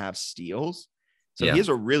 1.5 steals. So he is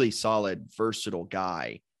a really solid, versatile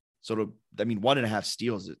guy. So 1.5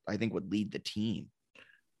 steals, I think, would lead the team.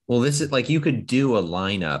 Well, this is like, you could do a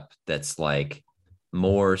lineup that's like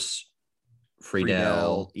Morse,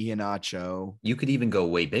 Friedel, Iheanacho. You could even go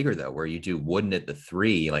way bigger though, where you do Wooden at the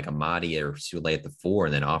 3, like Amadi or Sule at the 4,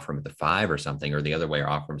 and then Offram at the 5 or something, or the other way,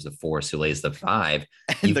 Offram's the 4, Sule's the 5.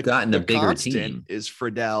 You've gotten a bigger team. Is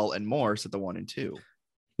Friedel and Morse at the 1 and 2.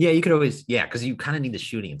 Yeah, you could always, because you kind of need the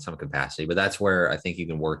shooting in some capacity, but that's where I think you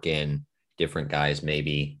can work in different guys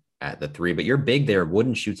maybe at the 3. But you're big there.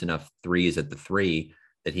 Wooden shoots enough 3s at the 3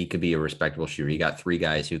 that he could be a respectable shooter. You got 3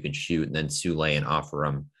 guys who can shoot, and then Sule and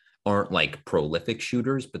Offram aren't like prolific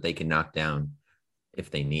shooters, but they can knock down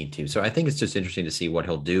if they need to. So I think it's just interesting to see what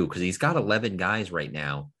he'll do, because he's got 11 guys right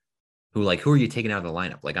now who are you taking out of the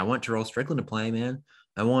lineup? Like, I want Terrell Strickland to play, man.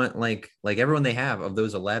 I want like everyone they have of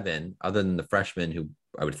those 11, other than the freshmen who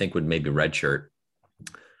I would think would maybe redshirt.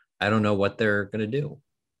 I don't know what they're going to do.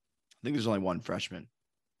 I think there's only 1 freshman.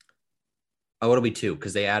 Oh, it'll be 2,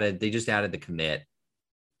 because they just added the commit.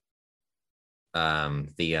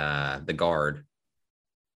 The guard.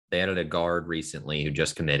 They added a guard recently who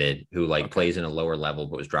just committed, who plays in a lower level,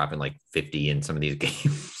 but was dropping like 50 in some of these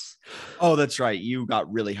games. Oh, that's right. You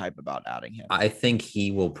got really hype about adding him. I think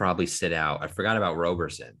he will probably sit out. I forgot about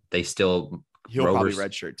Roberson. He'll probably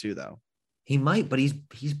redshirt too, though. He might, but he's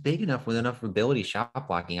big enough with enough ability shot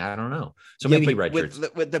blocking. I don't know. So maybe he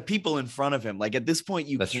redshirts. With the people in front of him, like at this point,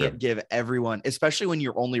 can't give everyone, especially when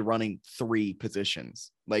you're only running 3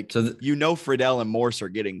 positions. Friedel and Morse are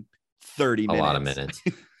getting 30 minutes. A lot of minutes.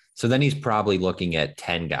 So then he's probably looking at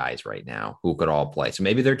 10 guys right now who could all play. So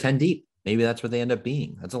maybe they're 10 deep. Maybe that's what they end up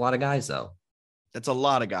being. That's a lot of guys, though. That's a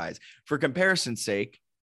lot of guys. For comparison's sake,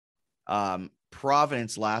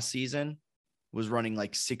 Providence last season was running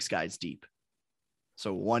like 6 guys deep.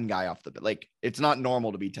 So 1 guy off the bench. Like, it's not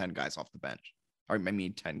normal to be 10 guys off the bench. Or 10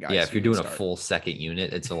 guys. Yeah, if you're doing a full second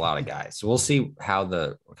unit, it's a lot of guys. So we'll see how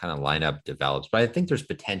the kind of lineup develops. But I think there's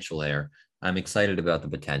potential there. I'm excited about the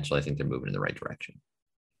potential. I think they're moving in the right direction.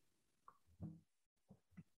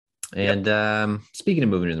 And speaking of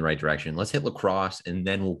moving in the right direction, let's hit lacrosse, and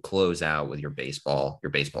then we'll close out with your baseball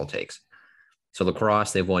takes. So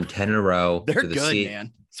lacrosse, they've won 10 in a row. They're good,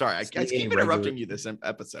 man. Sorry, I keep interrupting you this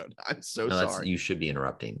episode. I'm so sorry. You should be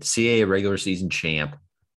interrupting. CAA regular season champ,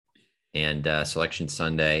 and Selection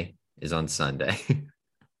Sunday is on Sunday.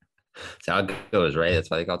 That's how it goes, right? That's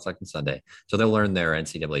why they call it Selection Sunday. So they'll learn their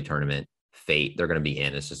NCAA tournament fate. They're going to be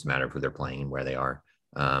in. It's just a matter of who they're playing and where they are.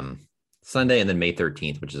 Sunday, and then May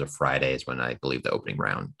 13th, which is a Friday, is when I believe the opening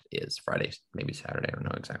round is. Friday, maybe Saturday. I don't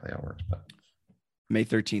know exactly how it works, but May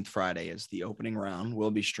 13th, Friday is the opening round.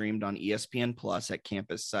 Will be streamed on ESPN Plus at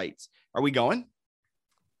campus sites. Are we going?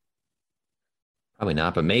 Probably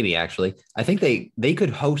not, but maybe actually. I think they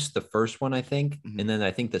could host the first one, I think. Mm-hmm. And then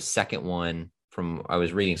I think the second one, I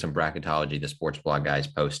was reading some bracketology the sports blog guys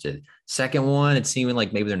posted. Second one, it's seeming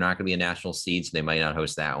like maybe they're not going to be a national seed, so they might not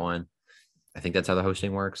host that one. I think that's how the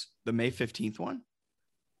hosting works. The May 15th one?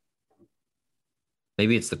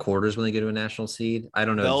 Maybe it's the quarters when they go to a national seed. I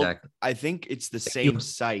don't know exactly. I think it's the same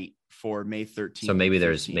site for May 13th. So maybe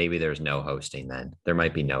there's no hosting then. There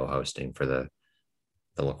might be no hosting for the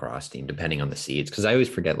lacrosse team, depending on the seeds. Because I always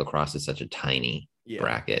forget lacrosse is such a tiny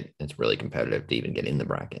bracket. It's really competitive to even get in the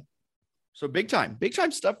bracket. So big time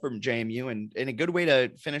stuff from JMU, and a good way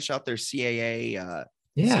to finish out their CAA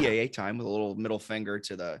time with a little middle finger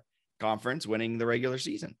to the conference, winning the regular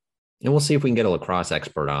season. And we'll see if we can get a lacrosse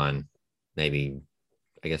expert on maybe,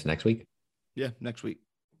 I guess, next week. Yeah, next week.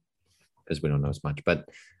 Because we don't know as much, but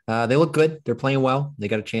they look good. They're playing well. They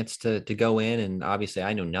got a chance to go in. And obviously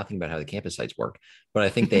I know nothing about how the campus sites work, but I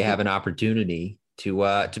think they have an opportunity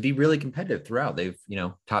to be really competitive throughout. They've,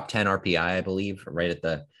 top 10 RPI, I believe, right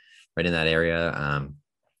in that area.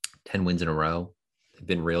 10 wins in a row. They've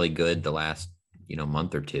been really good the last,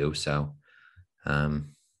 month or two. So,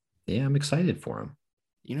 yeah, I'm excited for them.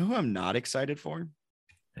 You know who I'm not excited for?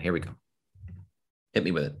 Here we go. Hit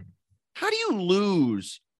me with it. How do you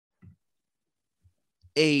lose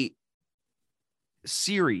a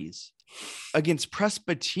series against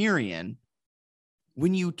Presbyterian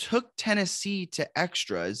when you took Tennessee to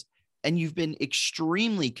extras and you've been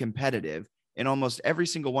extremely competitive in almost every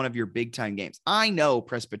single one of your big time games. I know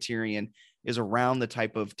Presbyterian is around the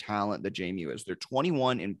type of talent that JMU is. They're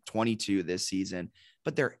 21-22 this season,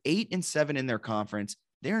 but they're 8-7 in their conference.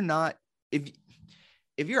 They're not, if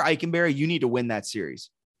you're Eikenberry, you need to win that series.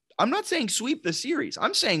 I'm not saying sweep the series.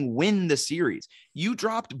 I'm saying win the series. You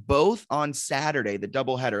dropped both on Saturday, the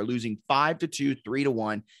doubleheader, losing 5-2,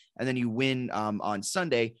 3-1, and then you win on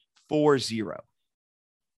Sunday 4-0.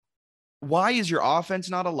 Why is your offense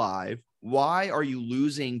not alive? Why are you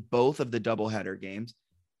losing both of the doubleheader games?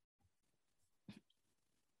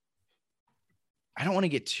 I don't want to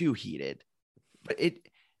get too heated, but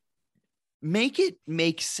make it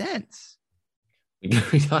make sense.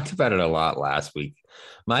 We talked about it a lot last week.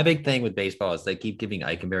 My big thing with baseball is they keep giving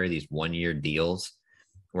Eikenberry these 1-year deals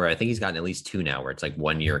where I think he's gotten at least 2 now, where it's like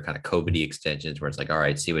 1 year kind of COVID extensions where it's like, all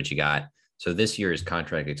right, see what you got. So this year's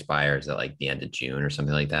contract expires at like the end of June or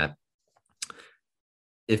something like that.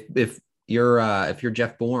 If you're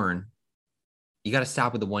Jeff Bourne, you got to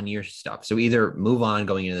stop with the 1 year stuff. So either move on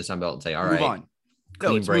going into the Sun Belt and say, all right, move on.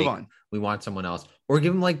 No, it's break. Move on. We want someone else, or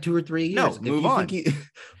give him like 2 or 3 years. No, move on.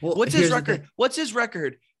 Well, what's his record? What's his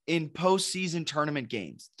record in postseason tournament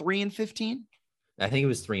games? 3-15. I think it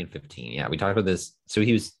was 3-15. Yeah, we talked about this. So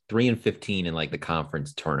he was 3-15 in like the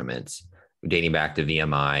conference tournaments, dating back to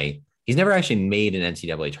VMI. He's never actually made an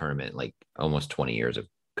NCAA tournament, like almost 20 years of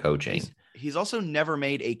coaching. He's also never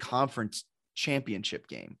made a conference championship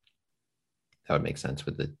game. That would make sense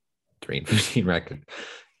with the 3-15 record.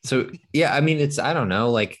 So, yeah, I mean, I don't know,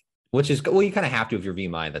 like, which is, well, you kind of have to, if you're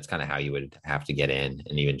VMI, that's kind of how you would have to get in.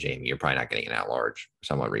 And even Jamie, you're probably not getting an at-large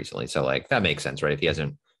somewhat recently. So, like, that makes sense, right? If he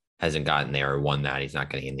hasn't gotten there or won that, he's not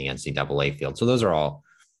getting in the NCAA field. So those are all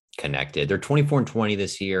connected. They're 24-20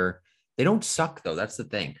 this year. They don't suck, though. That's the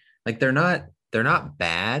thing. Like, they're not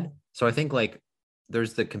bad. So I think, like,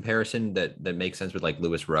 there's the comparison that makes sense with, like,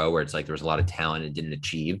 Lewis Rowe, where it's like there was a lot of talent and didn't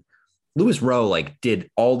achieve. Lewis Rowe, like, did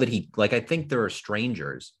all that he, like, I think there are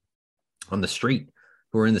strangers on the street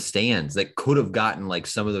who are in the stands that could have gotten, like,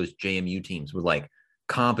 some of those JMU teams with, like,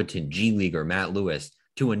 competent G Leaguer Matt Lewis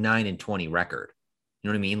to a 9-20 record. You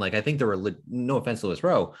know what I mean? Like, I think there were, no offense to Lewis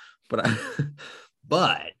Rowe, but I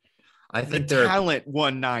think the talent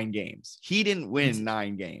won 9 games. He didn't win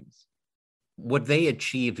 9 games. What they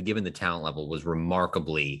achieved, given the talent level, was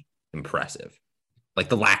remarkably impressive. Like,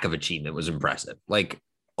 the lack of achievement was impressive. Like,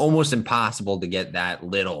 almost impossible to get that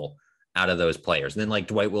little out of those players. And then, like,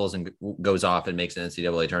 Dwight Wilson goes off and makes an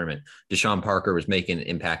NCAA tournament. Deshaun Parker was making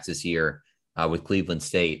impacts this year with Cleveland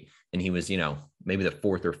State. And he was, maybe the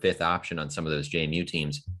 4th or 5th option on some of those JMU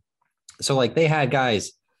teams. So, like, they had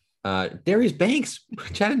guys, Darius Banks,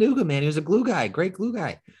 Chattanooga, man, he was a glue guy, great glue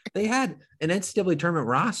guy. They had an NCAA tournament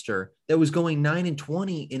roster that was going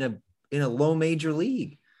 9-20 in a low major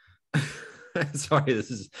league. Sorry,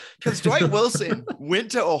 this is because Dwight Wilson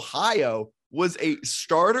went to Ohio, was a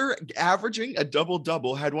starter, averaging a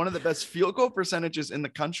double-double, had one of the best field goal percentages in the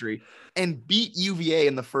country, and beat UVA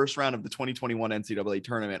in the first round of the 2021 NCAA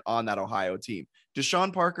tournament on that Ohio team.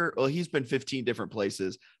 Deshaun Parker, well, he's been 15 different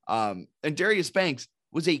places. And Darius Banks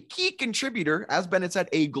was a key contributor, as Bennett said,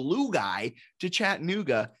 a glue guy to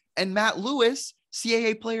Chattanooga. And Matt Lewis,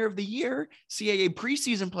 CAA Player of the Year, CAA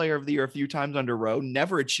Preseason Player of the Year a few times under Rowe,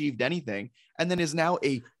 never achieved anything, and then is now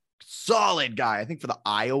a solid guy, I think, for the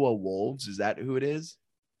Iowa Wolves. Is that who it is?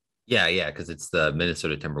 Yeah, because it's the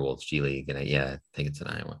Minnesota Timberwolves G League, and I think it's in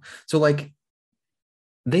Iowa. So, like,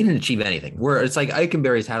 they didn't achieve anything. Where it's like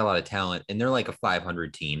Eikenberry's had a lot of talent, and they're like a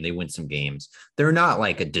 500 team. They win some games. They're not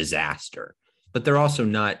like a disaster, but they're also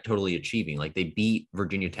not totally achieving. Like, they beat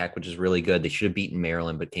Virginia Tech, which is really good. They should have beaten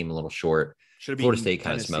Maryland, but came a little short. Florida State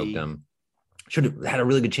kind of smoked them. Should have had a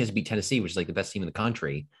really good chance to beat Tennessee, which is like the best team in the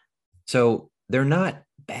country. So they're not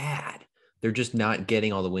bad. They're just not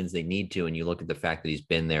getting all the wins they need to. And you look at the fact that he's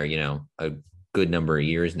been there, a good number of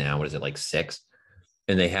years now. What is it, like 6?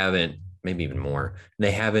 And they haven't, maybe even more.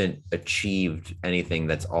 They haven't achieved anything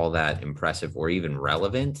that's all that impressive or even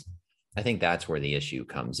relevant. I think that's where the issue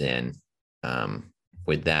comes in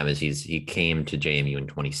with them. Is he came to JMU in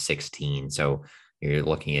 2016. So you're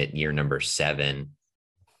looking at year number 7,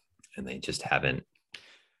 and they just haven't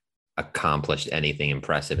accomplished anything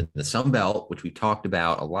impressive. In the Sun Belt, which we talked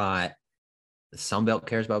about a lot, the Sun Belt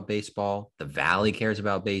cares about baseball. The Valley cares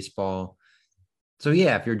about baseball. So,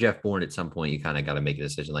 yeah, if you're Jeff Bourne, at some point, you kind of got to make a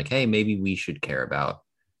decision like, hey, maybe we should care about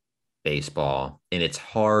baseball. And it's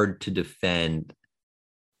hard to defend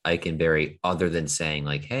Eikenberry other than saying,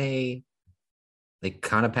 like, hey, they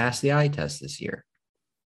kind of passed the eye test this year.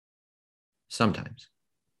 Sometimes.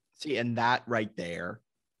 See, and that right there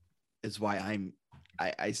is why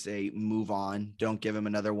I say move on. Don't give him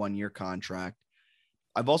another 1-year contract.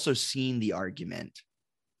 I've also seen the argument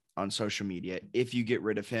on social media. If you get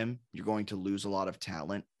rid of him, you're going to lose a lot of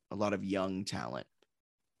talent, a lot of young talent,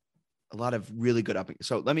 a lot of really good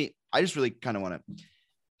So I just really kind of want to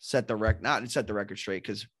set the record straight,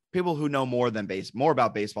 because people who know more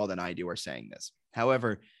about baseball than I do are saying this.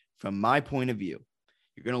 However, from my point of view,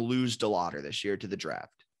 you're going to lose DeLauder this year to the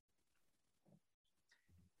draft.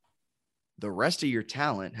 The rest of your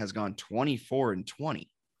talent has gone 24-20.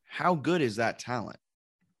 How good is that talent?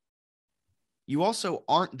 You also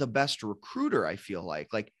aren't the best recruiter, I feel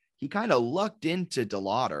like. Like, he kind of lucked into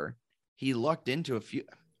DeLauder. He lucked into a few.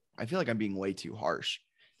 I feel like I'm being way too harsh.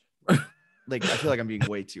 Like, I feel like I'm being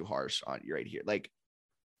way too harsh on you right here. Like,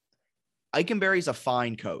 Eikenberry's a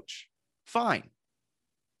fine coach. Fine.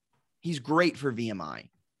 He's great for VMI.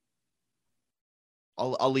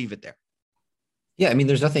 I'll leave it there. Yeah, I mean,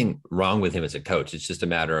 there's nothing wrong with him as a coach. It's just a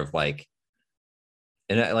matter of like,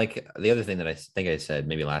 and like the other thing that I think I said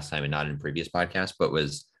maybe last time and not in previous podcasts, but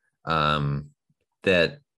was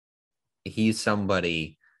that he's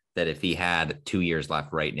somebody that if he had 2 years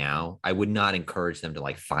left right now, I would not encourage them to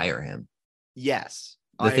like fire him. Yes.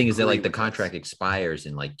 The thing is that like the contract expires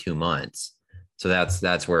in like 2 months. So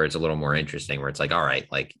that's where it's a little more interesting, where it's like, all right,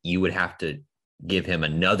 like you would have to give him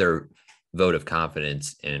another vote of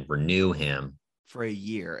confidence and renew him for a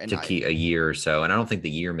year and keep a year or so. And I don't think the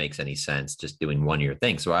year makes any sense, just doing 1 year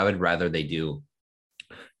thing. So I would rather they do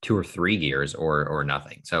 2 or 3 years or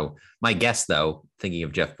nothing. So my guess, though, thinking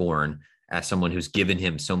of Jeff Bourne as someone who's given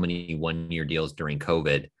him so many 1 year deals during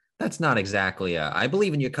COVID, that's not exactly I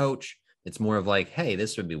believe in you, coach. It's more of like, hey,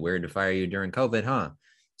 this would be weird to fire you during COVID, huh?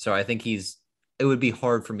 So I think it would be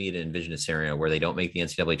hard for me to envision a scenario where they don't make the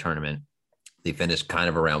NCAA tournament. They finished kind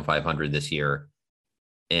of around 500 this year.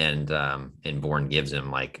 And Bourne gives him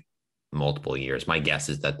like multiple years. My guess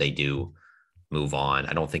is that they do move on.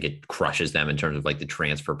 I don't think it crushes them in terms of like the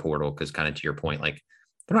transfer portal, because kind of to your point, like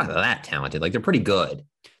they're not that talented. Like they're pretty good,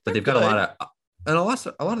 but they've got a lot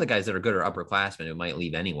of the guys that are good are upperclassmen who might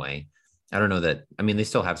leave anyway. I don't know that. I mean, they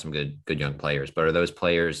still have some good young players, but are those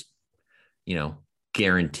players,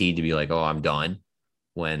 guaranteed to be like, oh, I'm done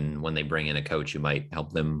when they bring in a coach who might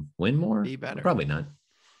help them win more? Be better. Probably not.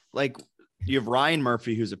 Like, you have Ryan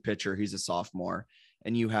Murphy, who's a pitcher. He's a sophomore.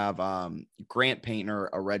 And you have Grant Painter,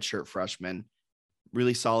 a redshirt freshman.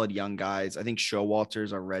 Really solid young guys. I think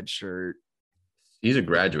Showalter's a redshirt. He's a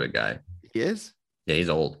graduate guy. He is? Yeah, he's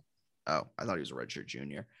old. Oh, I thought he was a redshirt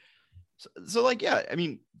junior. So like, yeah, I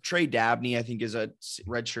mean, Trey Dabney, I think, is a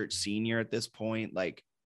redshirt senior at this point. Like,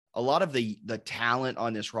 a lot of the talent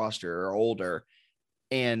on this roster are older.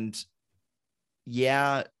 And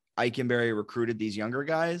yeah, Eikenberry recruited these younger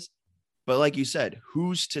guys. But like you said,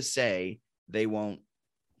 who's to say they won't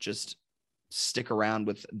just stick around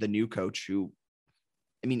with the new coach who,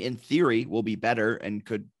 I mean, in theory, will be better and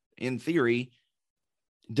could, in theory,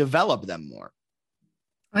 develop them more?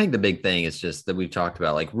 I think the big thing is just that we've talked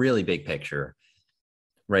about, like, really big picture,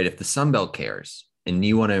 right? If the Sun Belt cares and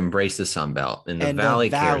you want to embrace the Sun Belt and the Valley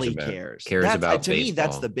cares about to baseball. me,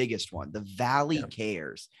 that's the biggest one. The Valley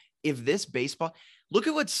cares. If this baseball, look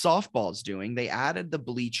at what softball's doing. They added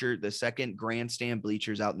the second grandstand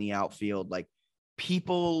bleachers out in the outfield. Like,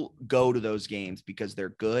 people go to those games because they're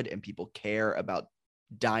good and people care about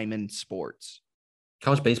diamond sports.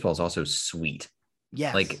 College baseball is also sweet.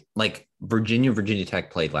 Yes. Like Virginia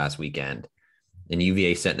Tech played last weekend and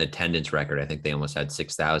UVA set an attendance record. I think they almost had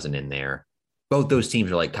 6,000 in there. Both those teams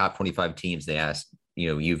are like top 25 teams. They asked,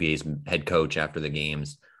 UVA's head coach after the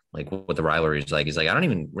games, like, what the rivalry is like. He's like, I don't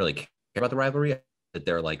even really care about the rivalry, that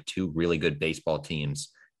they're like two really good baseball teams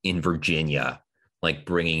in Virginia, like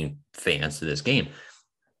bringing fans to this game,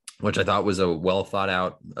 which I thought was a well thought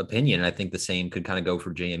out opinion. And I think the same could kind of go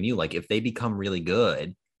for JMU. Like, if they become really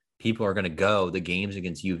good, people are going to go. The games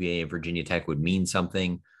against UVA and Virginia Tech would mean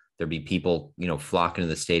something. There'd be people, flocking to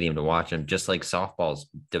the stadium to watch them, just like softball's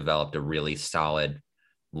developed a really solid,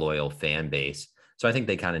 loyal fan base. So I think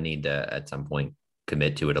they kind of need to, at some point,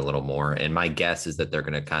 commit to it a little more. And my guess is that they're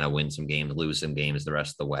going to kind of win some games, lose some games the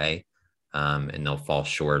rest of the way. And they'll fall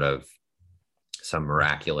short of some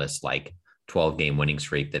miraculous, like, 12-game winning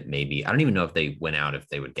streak that maybe, I don't even know if they went out, if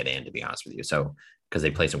they would get in, to be honest with you. So, because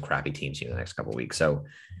they play some crappy teams here the next couple of weeks. So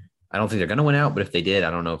I don't think they're going to win out, but if they did,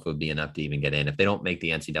 I don't know if it would be enough to even get in. If they don't make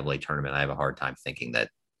the NCAA tournament, I have a hard time thinking that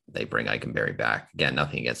they bring Eikenberry back. Again,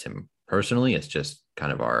 nothing against him personally. It's just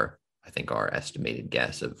kind of our estimated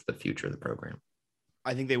guess of the future of the program.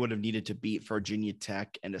 I think they would have needed to beat Virginia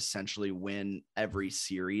Tech and essentially win every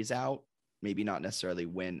series out. Maybe not necessarily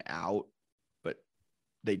win out, but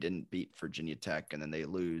they didn't beat Virginia Tech, and then they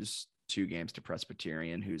lose 2 games to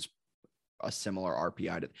Presbyterian, who's a similar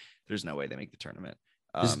RPI. There's no way they make the tournament.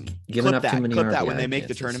 Just giving up too many clip that RBI when they make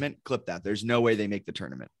the chances. tournament. Clip that. There's no way they make the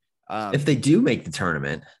tournament. If they do make the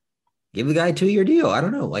tournament, give the guy a 2-year deal. I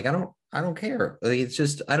don't know. Like, I don't care. Like, it's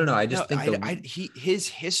just, I don't know. I just think his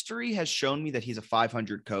history has shown me that he's a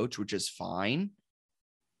 500 coach, which is fine.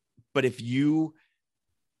 But if you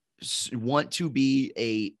want to be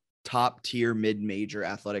a top tier mid-major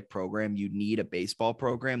athletic program, you need a baseball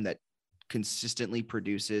program that consistently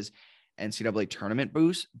produces NCAA tournament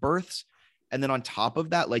berths. And then on top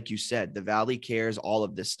of that, like you said, the Valley cares, all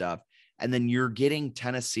of this stuff. And then you're getting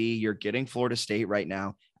Tennessee, you're getting Florida State right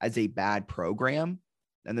now as a bad program.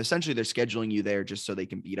 And essentially they're scheduling you there just so they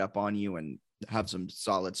can beat up on you and have some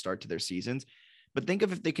solid start to their seasons. But think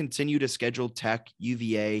of if they continue to schedule Tech,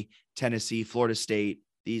 UVA, Tennessee, Florida State,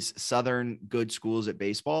 these Southern good schools at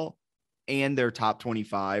baseball and their top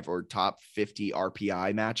 25 or top 50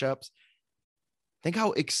 RPI matchups. Think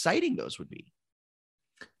how exciting those would be.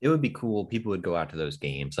 It would be cool. People would go out to those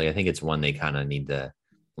games. Like, I think it's one they kind of need to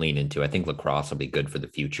lean into. I think lacrosse will be good for the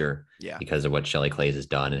future because of what Shelley Clays has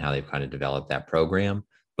done and how they've kind of developed that program.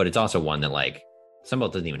 But it's also one that, like,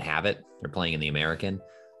 Sunbelt doesn't even have it. They're playing in the American.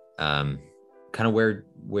 Kind of where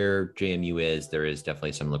JMU is, there is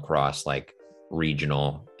definitely some lacrosse, like,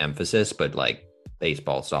 regional emphasis, but like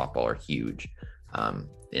baseball, softball are huge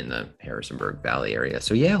in the Harrisonburg Valley area.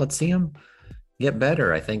 So yeah, let's see them get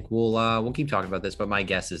better. I think we'll keep talking about this, but my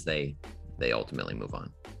guess is they ultimately move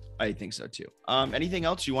on. I think so too. Anything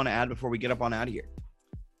else you want to add before we get up on out of here?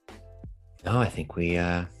 No, I think we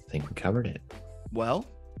covered it. Well,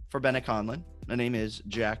 for Bennett Conlon, my name is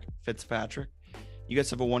Jack Fitzpatrick. You guys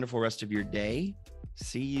have a wonderful rest of your day.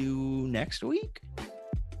 See you next week.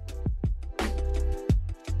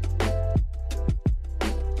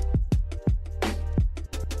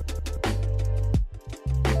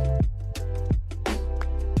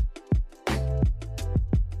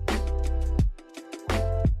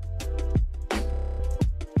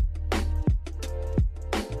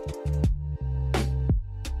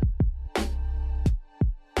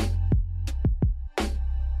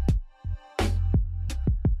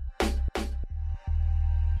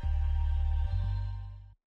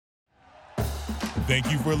 Thank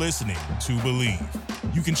you for listening to Believe.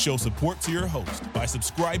 You can show support to your host by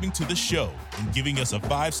subscribing to the show and giving us a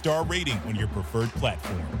 5-star rating on your preferred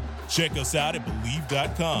platform. Check us out at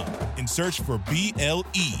Believe.com and search for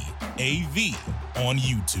BLEAV on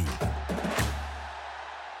YouTube.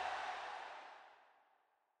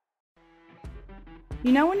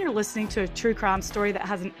 You know when you're listening to a true crime story that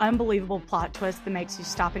has an unbelievable plot twist that makes you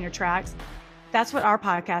stop in your tracks? That's what our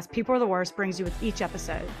podcast, People Are the Worst, brings you with each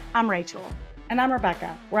episode. I'm Rachel. And I'm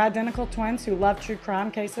Rebecca. We're identical twins who love true crime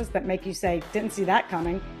cases that make you say, didn't see that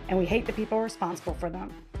coming, and we hate the people responsible for them.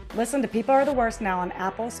 Listen to People Are the Worst now on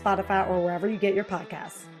Apple, Spotify, or wherever you get your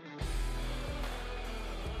podcasts.